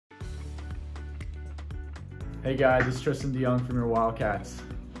Hey guys, it's Tristan DeYoung from your Wildcats.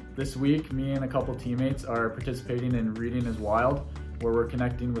 This week, me and a couple teammates are participating in Reading is Wild, where we're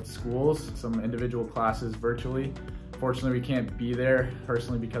connecting with schools, some individual classes virtually. Fortunately, we can't be there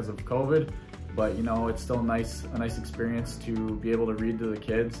personally because of COVID, but you know, it's still a nice experience to be able to read to the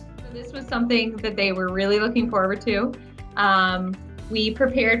kids. This was something that they were really looking forward to. We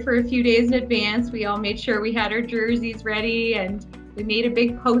prepared for a few days in advance. We all made sure we had our jerseys ready, and we made a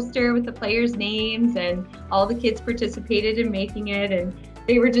big poster with the players' names, and all the kids participated in making it, and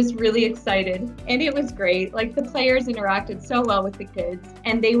they were just really excited. And it was great. Like, the players interacted so well with the kids,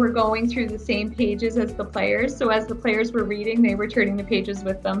 and they were going through the same pages as the players. So as the players were reading, they were turning the pages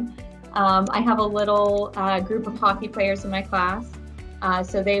with them. I have a little group of hockey players in my class.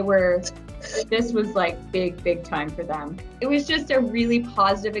 So this was like big time for them. It was just a really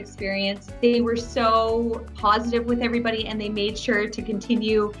positive experience. They were so positive with everybody, and they made sure to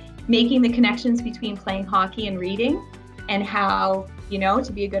continue making the connections between playing hockey and reading, and how, you know,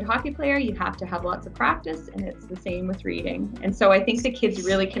 to be a good hockey player, you have to have lots of practice, and it's the same with reading. And so I think the kids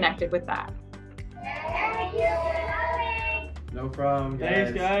really connected with that. No problem,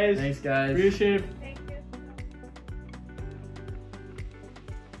 guys. Thanks, guys. Appreciate it.